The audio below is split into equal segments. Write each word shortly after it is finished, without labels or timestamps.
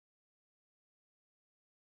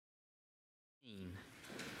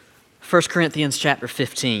1 Corinthians chapter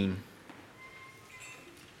 15.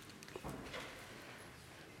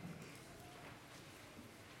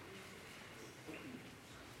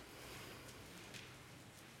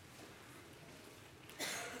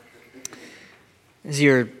 As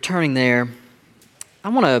you're turning there, I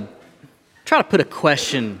want to try to put a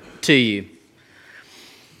question to you.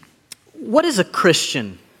 What is a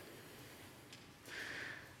Christian?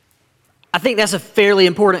 I think that's a fairly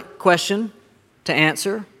important question to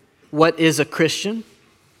answer. What is a Christian?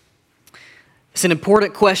 It's an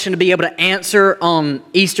important question to be able to answer on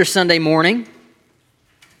Easter Sunday morning.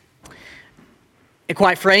 And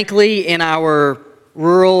quite frankly, in our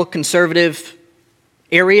rural conservative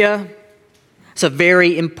area, it's a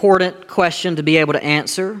very important question to be able to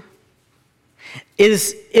answer.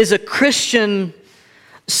 Is a Christian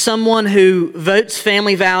someone who votes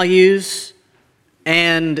family values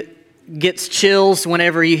and gets chills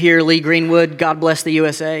whenever you hear Lee Greenwood, God bless the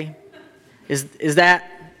USA? Is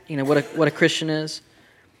that, what a Christian is?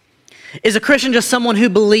 Is a Christian just someone who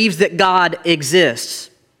believes that God exists?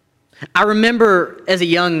 I remember as a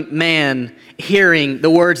young man hearing the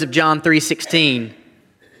words of John 3:16,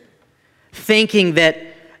 thinking that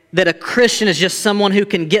a Christian is just someone who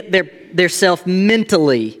can get their self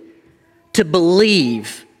mentally to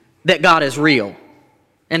believe that God is real.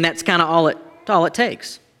 And that's kind of all it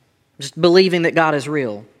takes. Just believing that God is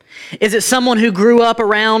real. Is it someone who grew up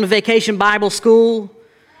around Vacation Bible School,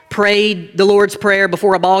 prayed the Lord's Prayer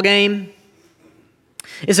before a ball game?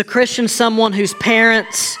 Is a Christian someone whose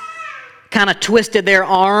parents kind of twisted their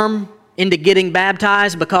arm into getting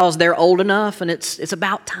baptized because they're old enough and it's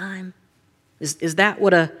about time? Is that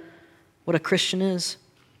what a Christian is?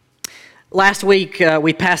 Last week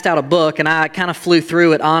we passed out a book and I kind of flew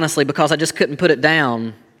through it honestly because I just couldn't put it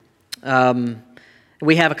down.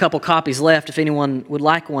 We have a couple copies left if anyone would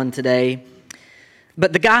like one today.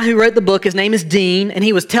 But the guy who wrote the book, his name is Dean, and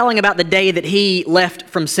he was telling about the day that he left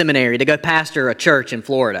from seminary to go pastor a church in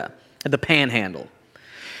Florida, at the Panhandle.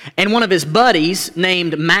 And one of his buddies,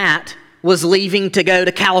 named Matt, was leaving to go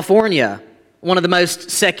to California, one of the most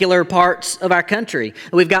secular parts of our country.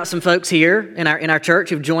 We've got some folks here in our church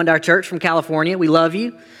who've joined our church from California. We love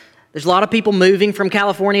you. There's a lot of people moving from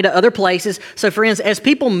California to other places. So friends, as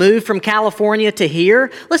people move from California to here,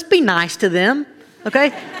 let's be nice to them,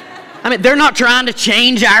 okay? I mean, they're not trying to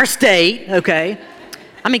change our state, okay?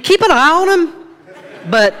 I mean, keep an eye on them,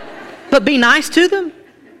 but be nice to them,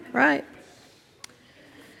 right?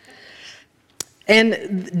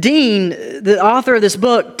 And Dean, the author of this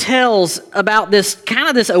book, tells about this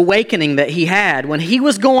awakening that he had when he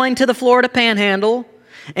was going to the Florida Panhandle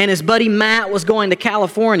and his buddy Matt was going to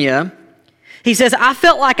California. He says, I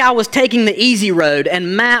felt like I was taking the easy road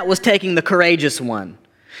and Matt was taking the courageous one,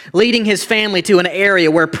 leading his family to an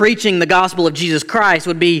area where preaching the gospel of Jesus Christ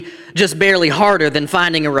would be just barely harder than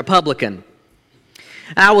finding a Republican.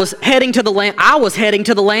 I was heading to the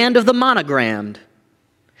land of the monogrammed.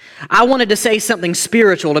 I wanted to say something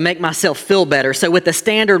spiritual to make myself feel better. So with the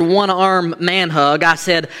standard one-arm man hug, I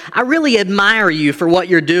said, I really admire you for what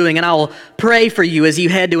you're doing, and I will pray for you as you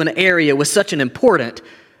head to an area with such an important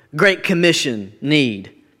Great Commission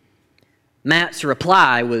need. Matt's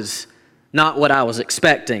reply was not what I was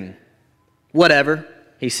expecting. Whatever,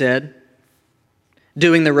 he said,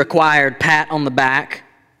 doing the required pat on the back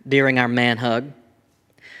during our man hug.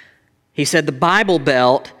 He said, the Bible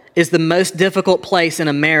Belt is the most difficult place in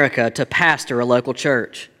America to pastor a local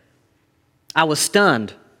church. I was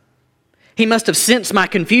stunned. He must have sensed my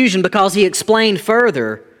confusion because he explained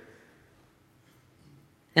further.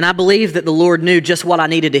 And I believe that the Lord knew just what I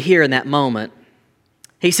needed to hear in that moment.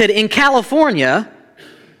 He said, in California,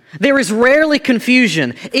 there is rarely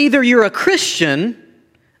confusion. Either you're a Christian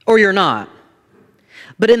or you're not.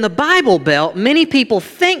 But in the Bible Belt, many people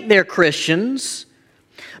think they're Christians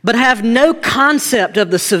but have no concept of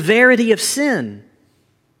the severity of sin,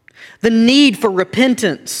 the need for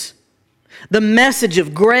repentance, the message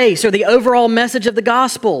of grace, or the overall message of the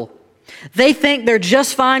gospel. They think they're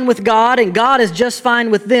just fine with God and God is just fine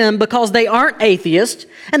with them because they aren't atheists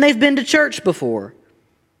and they've been to church before.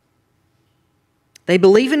 They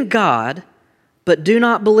believe in God, but do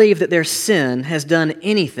not believe that their sin has done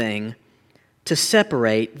anything to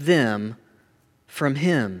separate them from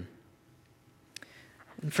Him.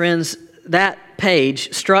 And friends, that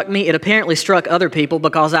page struck me. It apparently struck other people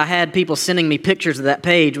because I had people sending me pictures of that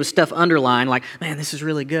page with stuff underlined like, man, this is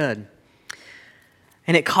really good.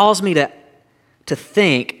 And it caused me to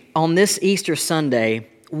think on this Easter Sunday,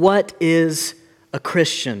 what is a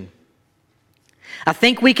Christian? I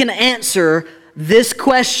think we can answer this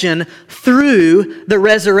question through the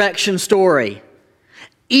resurrection story.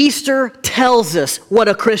 Easter tells us what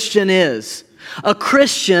a Christian is. A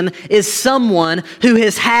Christian is someone who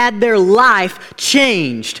has had their life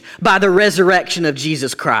changed by the resurrection of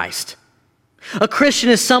Jesus Christ. A Christian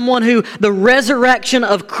is someone who the resurrection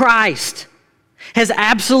of Christ has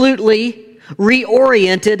absolutely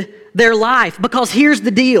reoriented their life. Because here's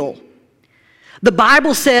the deal. The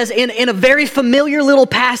Bible says in a very familiar little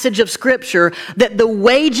passage of Scripture that the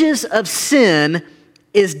wages of sin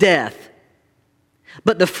is death.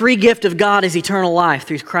 But the free gift of God is eternal life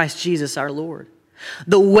through Christ Jesus our Lord.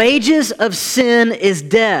 The wages of sin is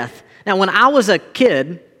death. Now, when I was a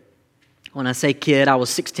kid, when I say kid, I was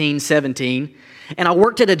 16, 17, and I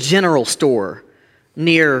worked at a general store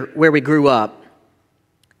near where we grew up.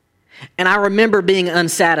 And I remember being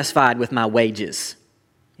unsatisfied with my wages.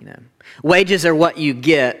 Wages are what you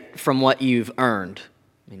get from what you've earned.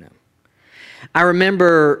 I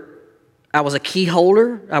remember I was a key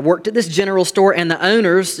holder. I worked at this general store, and the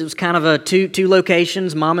owners, it was kind of a two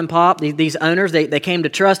locations, mom and pop. These owners, they came to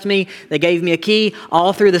trust me. They gave me a key.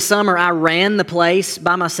 All through the summer, I ran the place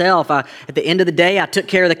by myself. At the end of the day, I took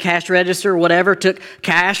care of the cash register or whatever, took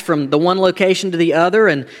cash from the one location to the other,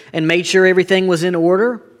 and made sure everything was in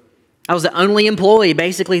order. I was the only employee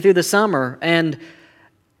basically through the summer, and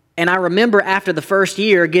I remember after the first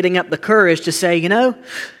year getting up the courage to say,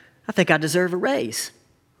 I think I deserve a raise.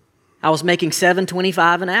 I was making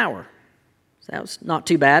 $7.25 an hour. So that was not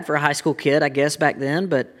too bad for a high school kid, I guess, back then.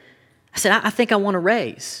 But I said, I think I want a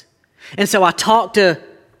raise. And so I talked to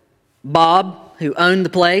Bob, who owned the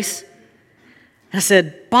place. And I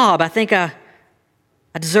said, Bob, I think I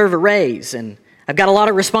deserve a raise. And I've got a lot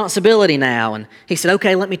of responsibility now. And he said,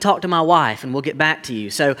 okay, let me talk to my wife and we'll get back to you.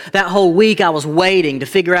 So that whole week I was waiting to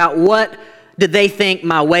figure out what did they think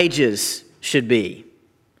my wages should be.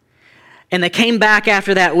 And they came back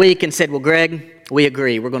after that week and said, well, Greg, we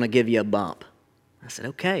agree. We're going to give you a bump. I said,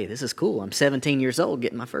 okay, this is cool. I'm 17 years old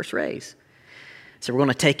getting my first raise. So we're going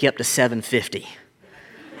to take you up to $7.50.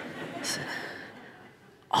 I said,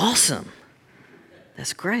 awesome.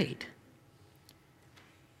 That's great.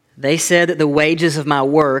 They said that the wages of my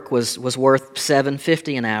work was worth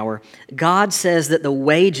 $7.50 an hour. God says that the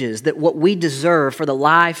wages, that what we deserve for the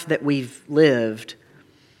life that we've lived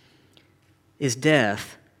is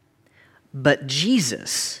death. But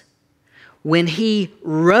Jesus, when He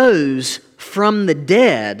rose from the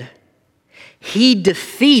dead, He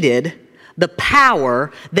defeated the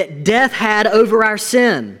power that death had over our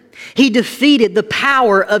sin. He defeated the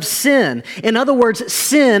power of sin. In other words,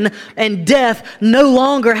 sin and death no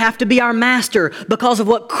longer have to be our master because of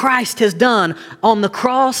what Christ has done on the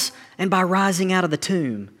cross and by rising out of the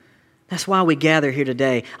tomb. That's why we gather here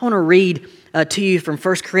today. I want to read to you from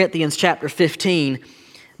 1 Corinthians chapter 15,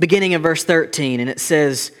 beginning in verse 13, and it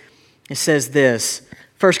says this,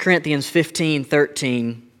 1 Corinthians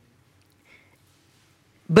 15:13.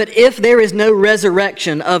 But if there is no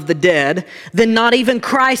resurrection of the dead, then not even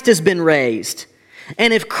Christ has been raised.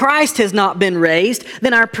 And if Christ has not been raised,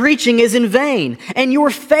 then our preaching is in vain, and your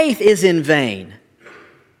faith is in vain.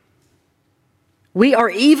 We are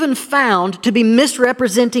even found to be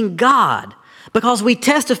misrepresenting God, because we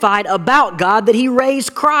testified about God that He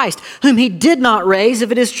raised Christ, whom He did not raise, if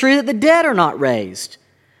it is true that the dead are not raised.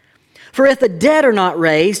 For if the dead are not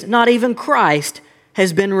raised, not even Christ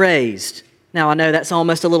has been raised. Now, I know that's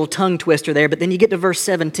almost a little tongue twister there, but then you get to verse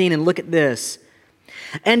 17 and look at this.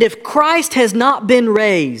 And if Christ has not been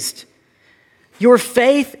raised, your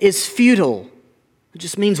faith is futile. It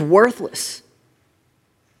just means worthless.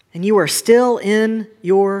 And you are still in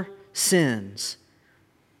your sins.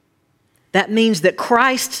 That means that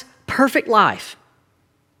Christ's perfect life,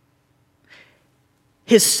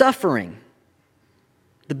 His suffering,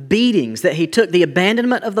 the beatings that He took, the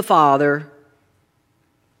abandonment of the Father,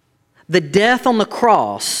 the death on the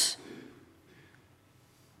cross,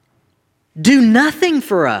 do nothing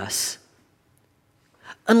for us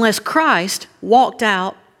unless Christ walked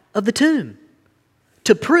out of the tomb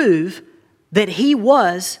to prove that He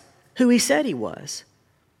was who He said He was.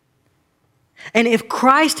 And if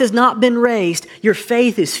Christ has not been raised, your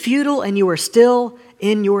faith is futile and you are still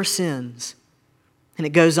in your sins. And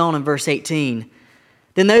it goes on in verse 18.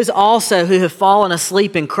 Then those also who have fallen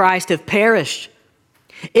asleep in Christ have perished.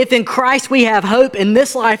 If in Christ we have hope in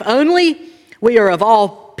this life only, we are of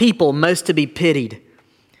all people most to be pitied.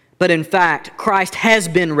 But in fact, Christ has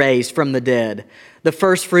been raised from the dead, the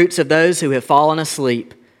first fruits of those who have fallen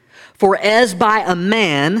asleep. For as by a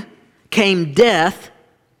man came death,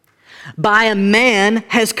 by a man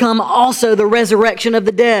has come also the resurrection of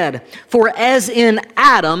the dead. For as in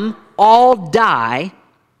Adam all die,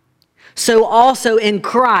 so also in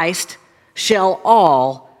Christ shall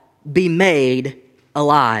all be made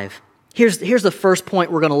alive. Here's the first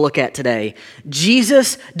point we're going to look at today.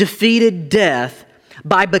 Jesus defeated death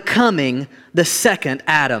by becoming the second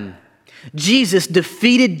Adam. Jesus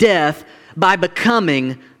defeated death by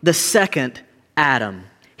becoming the second Adam.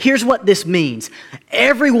 Here's what this means.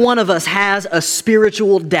 Every one of us has a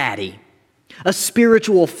spiritual daddy, a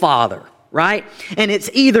spiritual father, right? And it's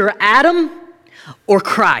either Adam or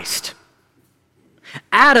Christ.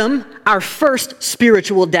 Adam, our first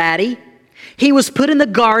spiritual daddy, he was put in the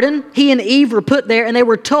garden. He and Eve were put there, and they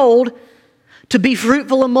were told to be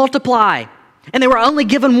fruitful and multiply. And they were only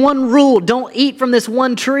given one rule: don't eat from this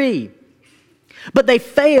one tree. But they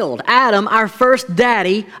failed. Adam, our first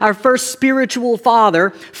daddy, our first spiritual father,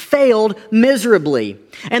 failed miserably.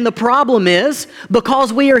 And the problem is,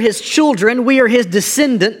 because we are his children, we are his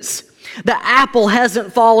descendants, the apple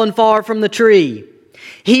hasn't fallen far from the tree.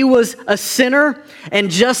 He was a sinner, and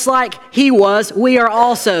just like he was, we are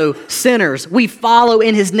also sinners. We follow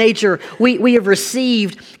in his nature. We have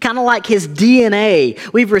received kind of like his DNA.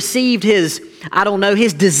 We've received his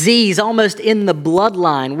disease almost in the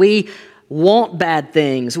bloodline. We want bad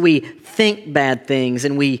things, we think bad things,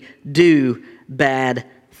 and we do bad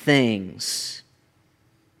things.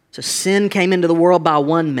 So sin came into the world by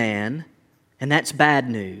one man, and that's bad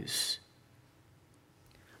news.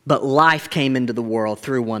 But life came into the world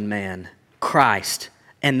through one man, Christ.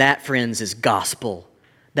 And that, friends, is gospel.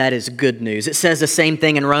 That is good news. It says the same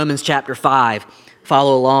thing in Romans chapter 5.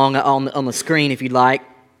 Follow along on the screen if you'd like.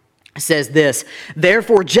 It says this: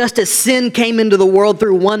 therefore, just as sin came into the world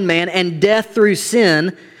through one man, and death through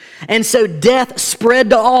sin, and so death spread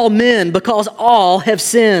to all men because all have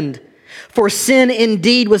sinned. For sin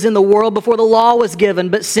indeed was in the world before the law was given,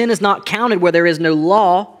 but sin is not counted where there is no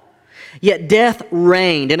law. Yet death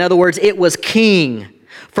reigned. In other words, it was king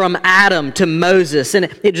from Adam to Moses, and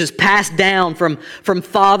it just passed down from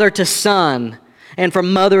father to son and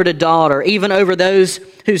from mother to daughter, even over those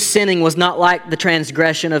whose sinning was not like the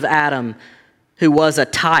transgression of Adam, who was a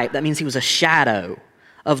type. That means he was a shadow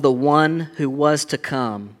of the one who was to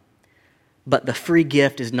come. But the free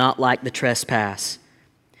gift is not like the trespass.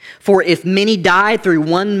 For if many died through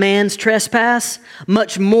one man's trespass,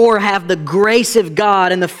 much more have the grace of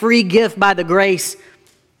God and the free gift by the grace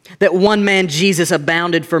that one man, Jesus,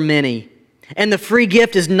 abounded for many. And the free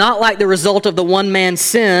gift is not like the result of the one man's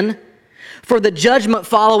sin. For the judgment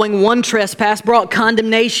following one trespass brought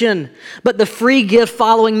condemnation, but the free gift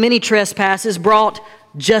following many trespasses brought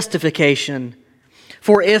justification.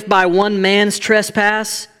 For if by one man's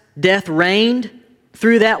trespass death reigned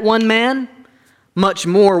through that one man, much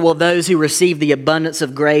more will those who receive the abundance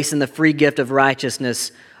of grace and the free gift of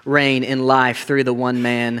righteousness reign in life through the one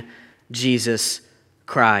man, Jesus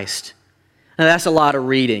Christ. Now that's a lot of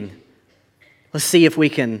reading. Let's see if we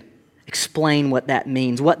can explain what that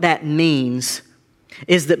means. What that means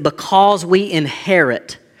is that because we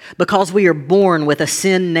inherit, because we are born with a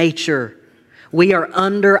sin nature, we are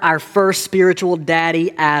under our first spiritual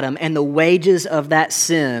daddy, Adam, and the wages of that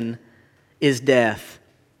sin is death.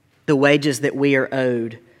 The wages that we are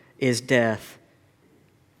owed is death.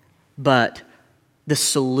 But the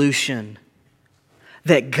solution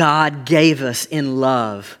that God gave us in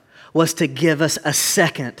love was to give us a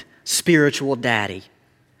second spiritual daddy,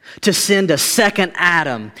 to send a second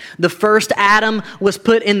Adam. The first Adam was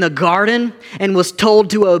put in the garden and was told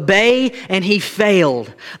to obey, and he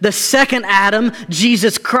failed. The second Adam,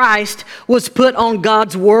 Jesus Christ, was put on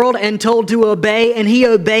God's world and told to obey, and he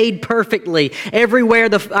obeyed perfectly. Everywhere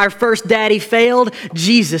our first daddy failed,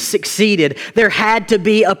 Jesus succeeded. There had to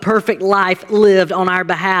be a perfect life lived on our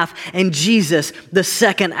behalf, and Jesus, the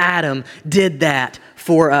second Adam, did that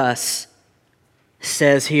for us. It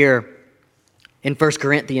says here in 1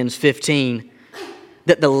 Corinthians 15,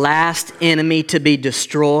 that the last enemy to be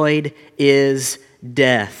destroyed is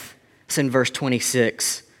death. It's in verse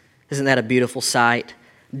 26. Isn't that a beautiful sight?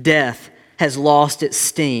 Death has lost its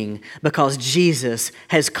sting because Jesus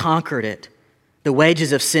has conquered it. The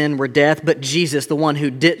wages of sin were death, but Jesus, the one who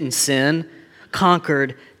didn't sin,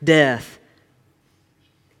 conquered death.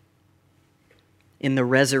 In the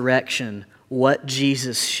resurrection, what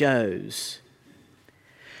Jesus shows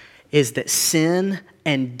is that sin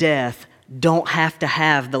and death don't have to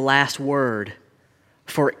have the last word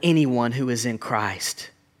for anyone who is in Christ.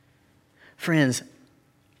 Friends,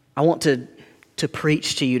 I want to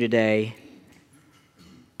preach to you today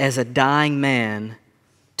as a dying man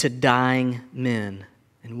to dying men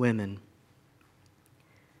and women.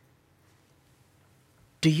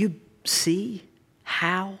 Do you see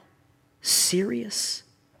how serious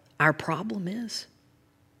our problem is?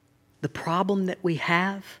 The problem that we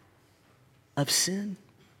have of sin.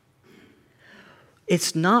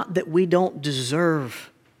 it's not that we don't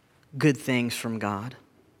deserve good things from God.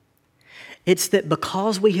 It's that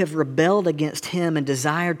because we have rebelled against Him and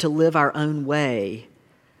desired to live our own way,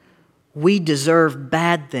 we deserve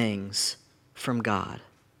bad things from God.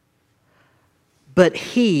 But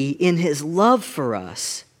He, in His love for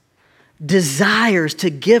us, desires to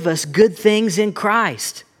give us good things in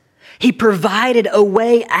Christ. He provided a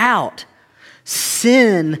way out.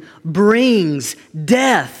 Sin brings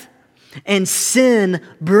death, and sin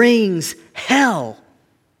brings hell.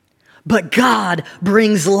 But God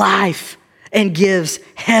brings life and gives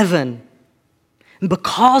heaven. And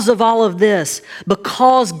because of all of this,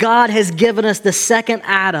 because God has given us the second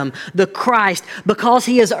Adam, the Christ, because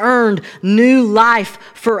He has earned new life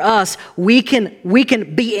for us, we can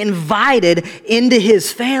be invited into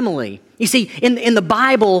His family. You see, in the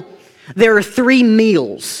Bible, there are three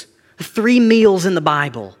meals in the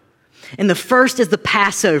Bible. And the first is the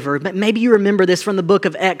Passover. Maybe you remember this from the book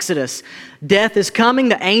of Exodus. Death is coming.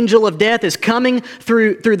 The angel of death is coming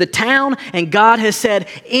through the town. And God has said,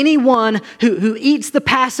 anyone who eats the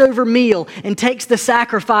Passover meal and takes the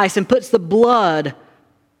sacrifice and puts the blood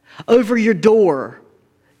over your door,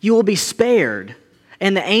 you will be spared.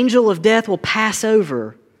 And the angel of death will pass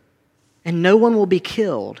over and no one will be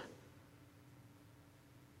killed.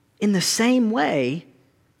 In the same way,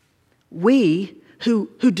 we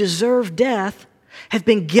who deserve death have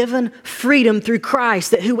been given freedom through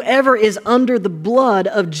Christ, that whoever is under the blood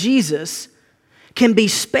of Jesus can be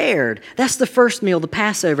spared. That's the first meal, the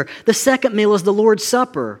Passover. The second meal is the Lord's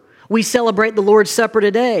Supper. We celebrate the Lord's Supper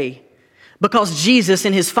today because Jesus,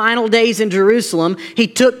 in His final days in Jerusalem, He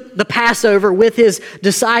took the Passover with His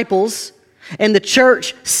disciples, and the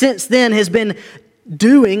church since then has been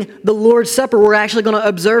doing the Lord's Supper. We're actually going to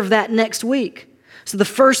observe that next week. So the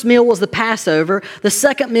first meal was the Passover. The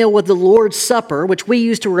second meal was the Lord's Supper, which we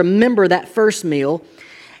use to remember that first meal.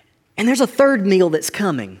 And there's a third meal that's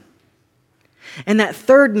coming. And that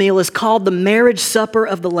third meal is called the marriage supper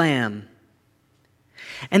of the Lamb.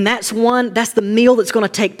 And that's the meal that's going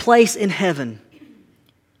to take place in heaven.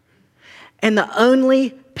 And the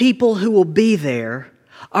only people who will be there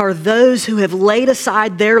are those who have laid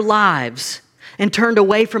aside their lives and turned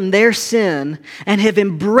away from their sin and have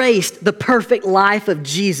embraced the perfect life of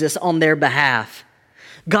Jesus on their behalf.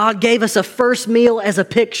 God gave us a first meal as a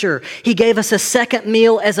picture. He gave us a second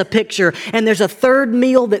meal as a picture. And there's a third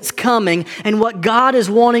meal that's coming. And what God is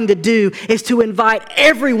wanting to do is to invite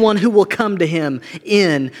everyone who will come to Him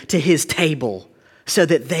in to His table so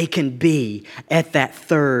that they can be at that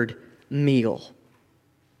third meal.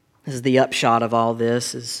 This is the upshot of all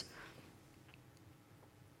this is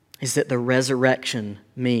that the resurrection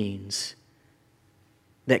means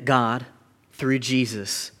that God, through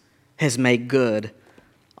Jesus, has made good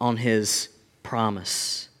on His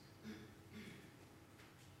promise.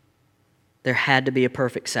 There had to be a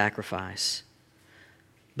perfect sacrifice.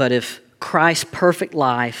 But if Christ's perfect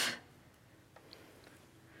life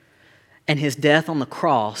and His death on the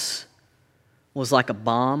cross was like a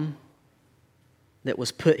bomb that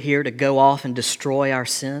was put here to go off and destroy our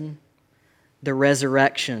sin, the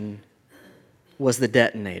resurrection was the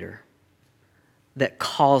detonator that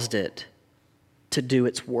caused it to do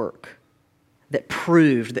its work, that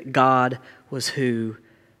proved that God was who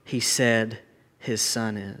He said His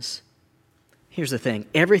Son is. Here's the thing.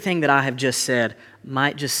 Everything that I have just said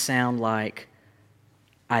might just sound like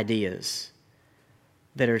ideas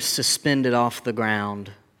that are suspended off the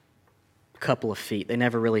ground a couple of feet. They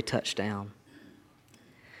never really touch down.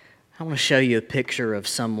 I want to show you a picture of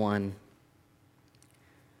someone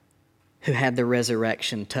who had the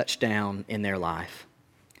resurrection touch down in their life.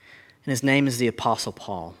 And his name is the Apostle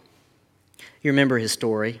Paul. You remember his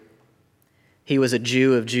story. He was a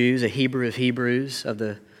Jew of Jews, a Hebrew of Hebrews, of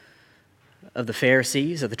the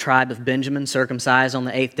Pharisees, of the tribe of Benjamin, circumcised on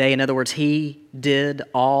the 8th day. In other words, he did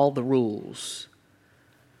all the rules.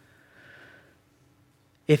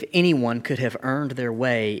 If anyone could have earned their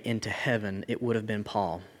way into heaven, it would have been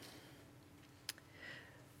Paul.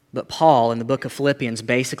 But Paul, in the book of Philippians,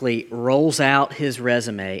 basically rolls out his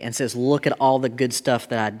resume and says, look at all the good stuff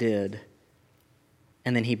that I did.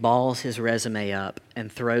 And then he balls his resume up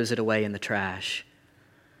and throws it away in the trash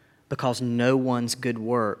because no one's good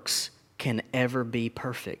works can ever be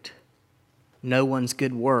perfect. No one's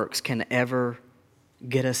good works can ever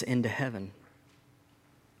get us into heaven,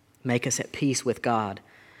 make us at peace with God.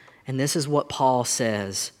 And this is what Paul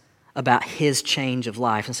says about his change of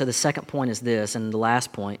life. And so the second point is this, and the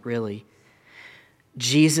last point, really.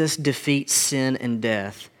 Jesus defeats sin and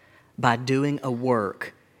death by doing a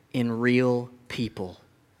work in real people.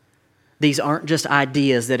 These aren't just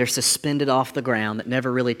ideas that are suspended off the ground that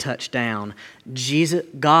never really touch down.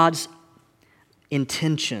 God's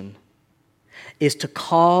intention is to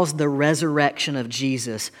cause the resurrection of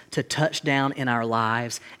Jesus to touch down in our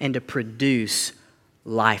lives and to produce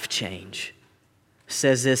life change. It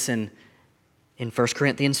says this in 1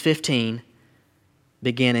 Corinthians 15,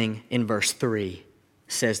 beginning in verse 3. It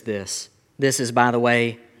says this. This is, by the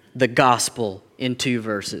way, the gospel in 2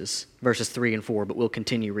 verses 3 and 4, but we'll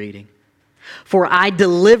continue reading. For I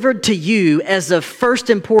delivered to you as of first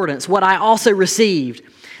importance what I also received,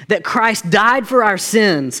 that Christ died for our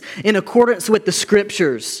sins in accordance with the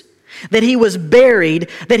Scriptures, that He was buried,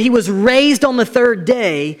 that He was raised on the third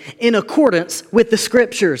day in accordance with the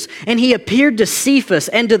Scriptures. And He appeared to Cephas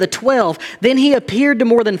and to the 12. Then He appeared to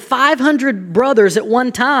more than 500 brothers at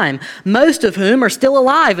one time, most of whom are still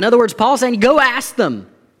alive. In other words, Paul's saying, go ask them.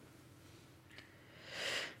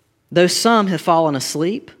 Though some have fallen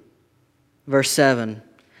asleep. Verse 7,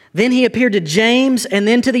 then He appeared to James and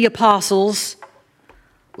then to the apostles.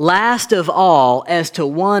 Last of all, as to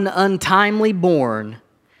one untimely born,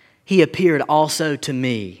 He appeared also to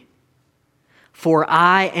me. For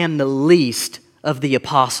I am the least of the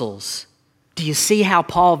apostles. Do you see how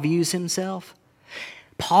Paul views himself?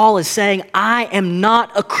 Paul is saying, I am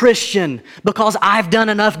not a Christian because I've done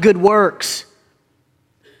enough good works.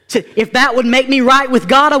 So if that would make me right with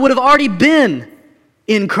God, I would have already been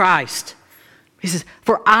in Christ. He says,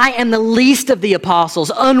 for I am the least of the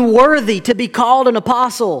apostles, unworthy to be called an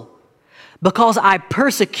apostle, because I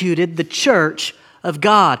persecuted the church of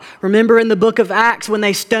God. Remember in the book of Acts when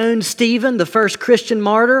they stoned Stephen, the first Christian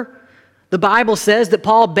martyr? The Bible says that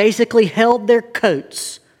Paul basically held their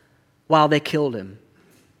coats while they killed him.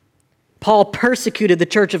 Paul persecuted the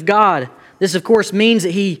church of God. This, of course, means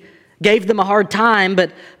that he gave them a hard time,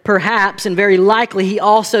 but perhaps and very likely he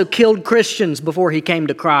also killed Christians before he came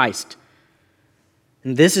to Christ.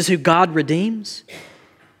 And this is who God redeems?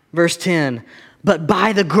 Verse 10, but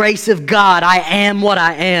by the grace of God I am what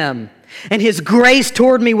I am, and His grace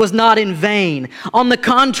toward me was not in vain. On the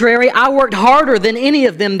contrary, I worked harder than any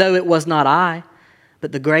of them, though it was not I,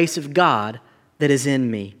 but the grace of God that is in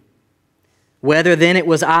me. Whether then it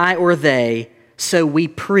was I or they, so we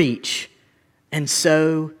preach, and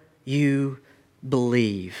so you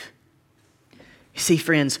believe. You see,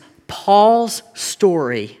 friends, Paul's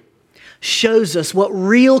story shows us what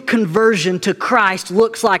real conversion to Christ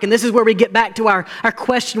looks like. And this is where we get back to our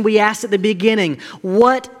question we asked at the beginning.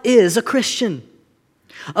 What is a Christian?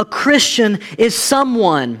 A Christian is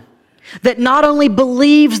someone that not only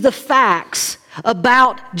believes the facts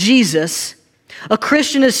about Jesus, a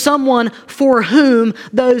Christian is someone for whom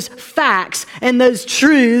those facts and those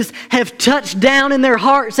truths have touched down in their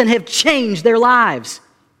hearts and have changed their lives.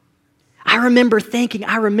 I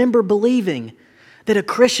remember believing that a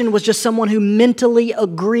Christian was just someone who mentally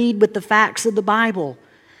agreed with the facts of the Bible.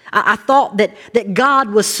 I thought that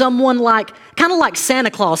God was someone kind of like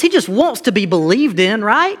Santa Claus. He just wants to be believed in,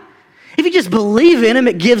 right? If you just believe in Him,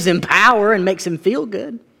 it gives Him power and makes Him feel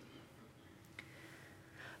good.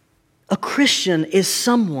 A Christian is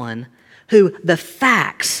someone who the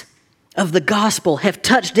facts of the gospel have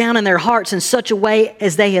touched down in their hearts in such a way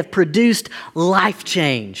as they have produced life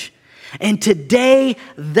change. And today,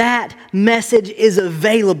 that message is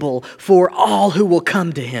available for all who will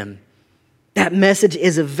come to Him. That message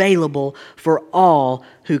is available for all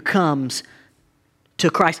who comes to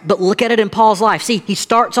Christ. But look at it in Paul's life. See, he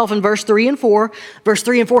starts off in verse 3 and 4. Verse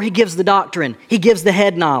 3 and 4, he gives the doctrine. He gives the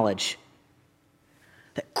head knowledge.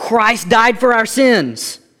 That Christ died for our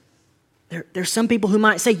sins. There's some people who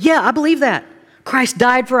might say, yeah, I believe that. Christ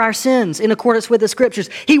died for our sins in accordance with the Scriptures.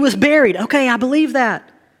 He was buried. Okay, I believe that.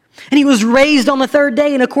 And He was raised on the third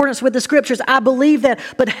day in accordance with the Scriptures. I believe that.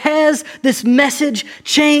 But has this message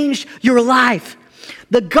changed your life?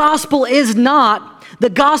 The gospel is not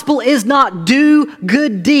do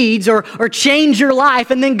good deeds or change your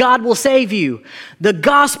life and then God will save you. The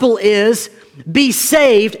gospel is be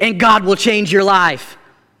saved and God will change your life.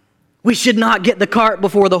 We should not get the cart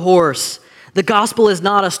before the horse. The gospel is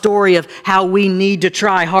not a story of how we need to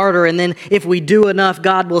try harder and then if we do enough,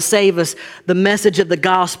 God will save us. The message of the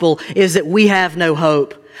gospel is that we have no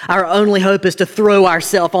hope. Our only hope is to throw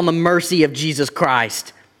ourselves on the mercy of Jesus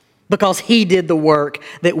Christ because He did the work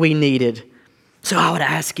that we needed. So I would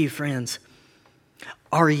ask you, friends,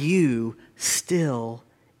 are you still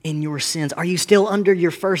in your sins? Are you still under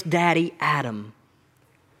your first daddy, Adam?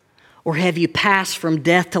 Or have you passed from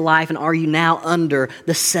death to life and are you now under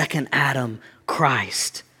the second Adam,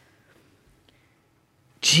 Christ?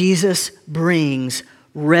 Jesus brings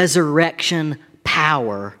resurrection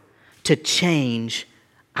power to change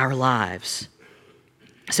our lives.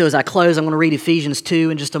 So as I close, I'm going to read Ephesians 2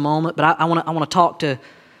 in just a moment, but I want to talk to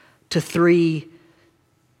three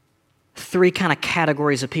kind of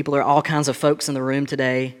categories of people. There are all kinds of folks in the room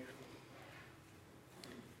today.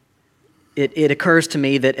 It occurs to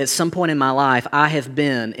me that at some point in my life, I have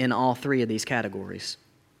been in all three of these categories.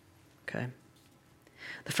 Okay?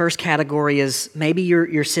 The first category is maybe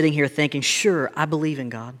you're sitting here thinking, sure, I believe in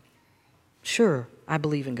God. Sure, I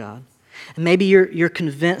believe in God. And maybe you're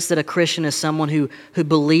convinced that a Christian is someone who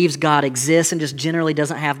believes God exists and just generally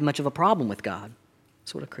doesn't have much of a problem with God.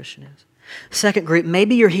 That's what a Christian is. Second group,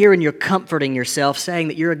 maybe you're here and you're comforting yourself, saying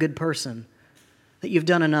that you're a good person, that you've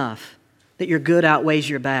done enough, that your good outweighs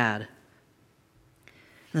your bad.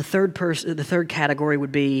 And the third category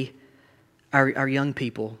would be our young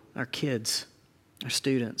people, our kids, our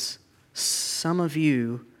students. Some of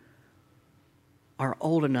you are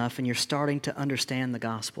old enough and you're starting to understand the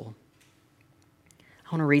gospel.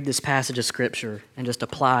 I want to read this passage of Scripture and just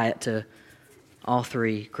apply it to all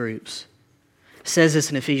three groups. It says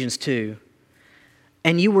this in Ephesians 2,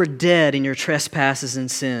 "And you were dead in your trespasses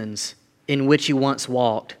and sins, in which you once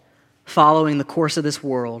walked, following the course of this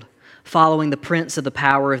world, following the prince of the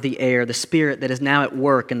power of the air, the spirit that is now at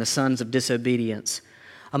work in the sons of disobedience,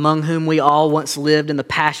 among whom we all once lived in the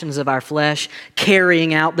passions of our flesh,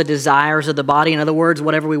 carrying out the desires of the body." In other words,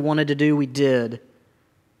 whatever we wanted to do, we did.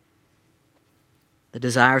 The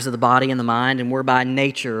desires of the body and the mind, and were by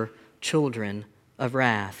nature children of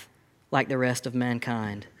wrath, like the rest of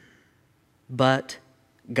mankind. But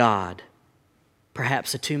God,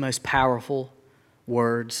 perhaps the two most powerful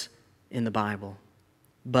words in the Bible.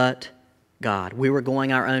 But God. We were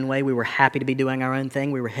going our own way. We were happy to be doing our own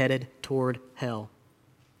thing. We were headed toward hell.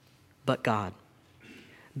 But God,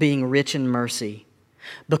 being rich in mercy,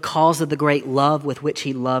 because of the great love with which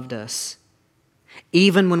He loved us,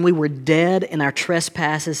 even when we were dead in our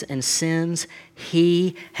trespasses and sins,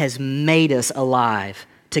 He has made us alive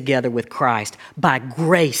together with Christ. By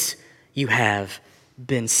grace you have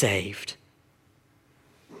been saved.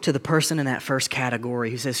 To the person in that first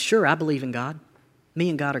category who says, sure, I believe in God. Me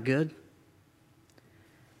and God are good.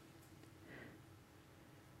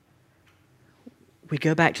 We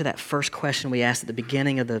go back to that first question we asked at the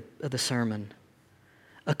beginning of the sermon.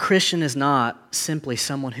 A Christian is not simply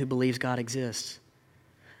someone who believes God exists.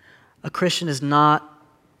 A Christian is not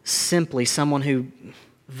simply someone who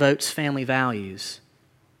votes family values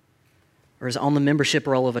or is on the membership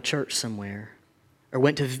roll of a church somewhere or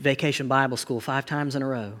went to vacation Bible school 5 times in a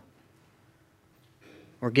row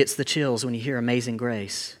or gets the chills when you hear Amazing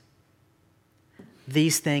Grace.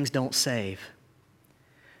 These things don't save.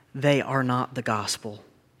 They are not the gospel.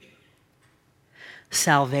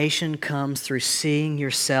 Salvation comes through seeing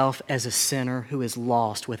yourself as a sinner who is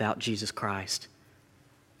lost without Jesus Christ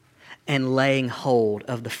and laying hold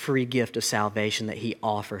of the free gift of salvation that He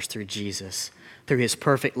offers through Jesus, through His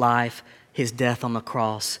perfect life, His death on the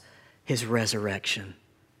cross, His resurrection.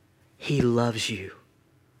 He loves you.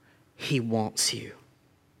 He wants you.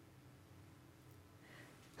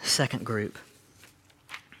 Second group,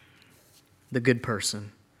 the good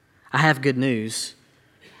person. I have good news.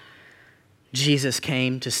 Jesus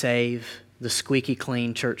came to save the squeaky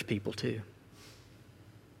clean church people too.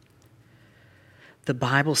 The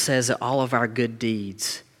Bible says that all of our good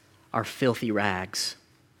deeds are filthy rags.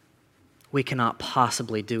 We cannot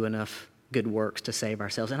possibly do enough good works to save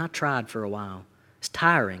ourselves. And I tried for a while. It's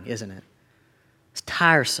tiring, isn't it? It's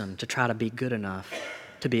tiresome to try to be good enough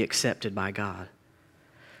to be accepted by God.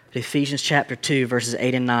 But Ephesians chapter 2, verses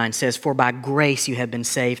 8 and 9 says, "For by grace you have been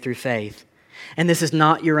saved through faith. And this is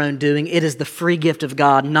not your own doing. It is the free gift of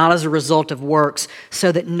God, not as a result of works,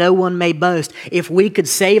 so that no one may boast." If we could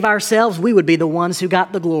save ourselves, we would be the ones who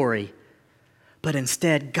got the glory. But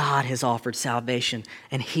instead, God has offered salvation,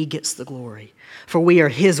 and He gets the glory. For we are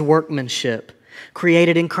His workmanship,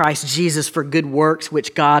 created in Christ Jesus for good works,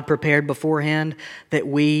 which God prepared beforehand that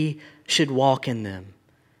we should walk in them.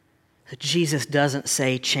 Jesus doesn't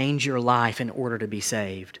say, change your life in order to be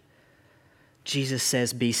saved. Jesus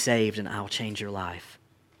says, be saved and I'll change your life.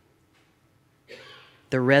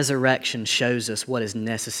 The resurrection shows us what is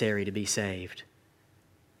necessary to be saved.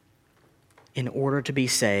 In order to be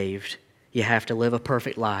saved, you have to live a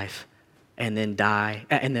perfect life and then die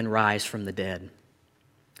and then rise from the dead.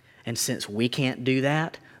 And since we can't do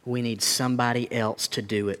that, we need somebody else to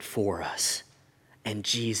do it for us. And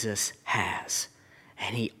Jesus has.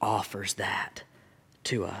 And He offers that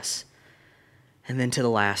to us. And then to the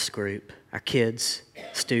last group, our kids,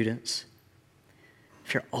 students.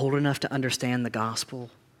 If you're old enough to understand the gospel,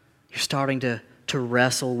 you're starting to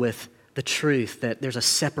wrestle with the truth that there's a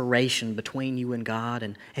separation between you and God,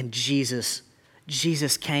 and Jesus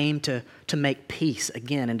Jesus came to make peace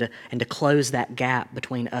again and to close that gap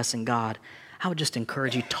between us and God. I would just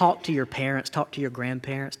encourage you, talk to your parents, talk to your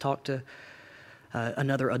grandparents, talk to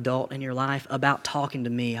another adult in your life about talking to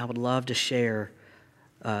me. I would love to share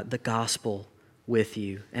the gospel with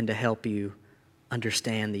you and to help you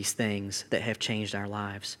understand these things that have changed our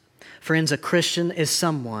lives. Friends, a Christian is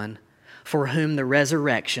someone for whom the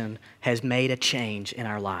resurrection has made a change in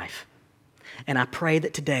our life. And I pray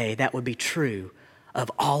that today that would be true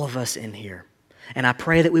of all of us in here. And I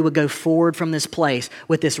pray that we would go forward from this place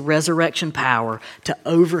with this resurrection power to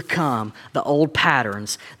overcome the old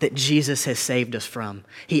patterns that Jesus has saved us from.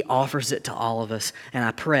 He offers it to all of us. And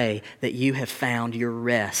I pray that you have found your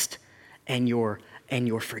rest and your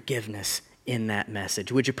forgiveness in that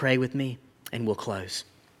message. Would you pray with me? And we'll close.